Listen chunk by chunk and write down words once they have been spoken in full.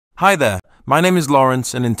Hi there, my name is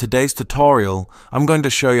Lawrence, and in today's tutorial I'm going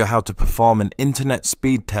to show you how to perform an internet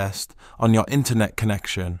speed test on your internet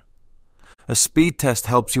connection. A speed test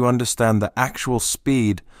helps you understand the actual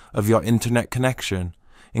speed of your internet connection,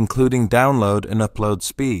 including download and upload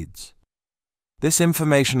speeds. This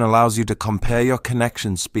information allows you to compare your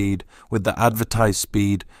connection speed with the advertised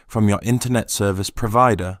speed from your internet service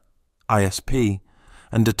provider, ISP,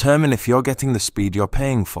 and determine if you're getting the speed you're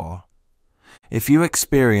paying for. If you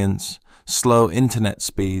experience slow internet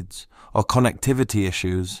speeds or connectivity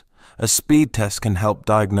issues, a speed test can help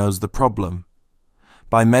diagnose the problem.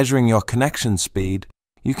 By measuring your connection speed,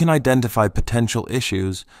 you can identify potential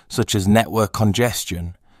issues such as network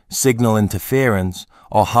congestion, signal interference,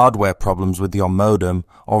 or hardware problems with your modem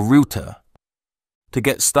or router. To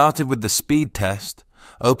get started with the speed test,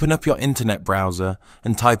 open up your internet browser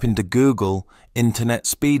and type into Google Internet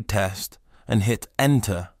Speed Test and hit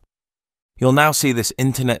Enter. You'll now see this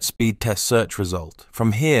Internet Speed Test search result.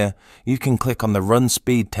 From here, you can click on the Run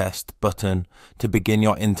Speed Test button to begin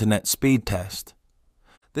your internet speed test.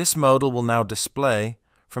 This modal will now display.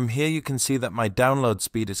 From here you can see that my download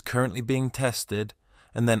speed is currently being tested,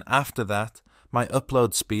 and then after that, my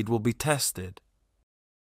upload speed will be tested.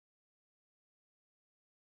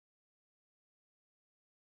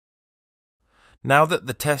 Now that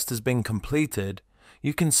the test has been completed,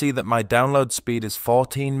 you can see that my download speed is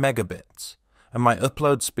 14 megabits, and my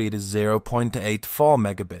upload speed is 0.84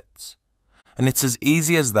 megabits. And it's as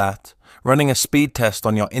easy as that. Running a speed test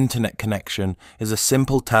on your internet connection is a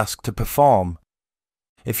simple task to perform.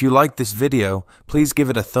 If you liked this video, please give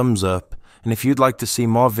it a thumbs up, and if you'd like to see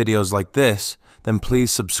more videos like this, then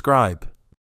please subscribe.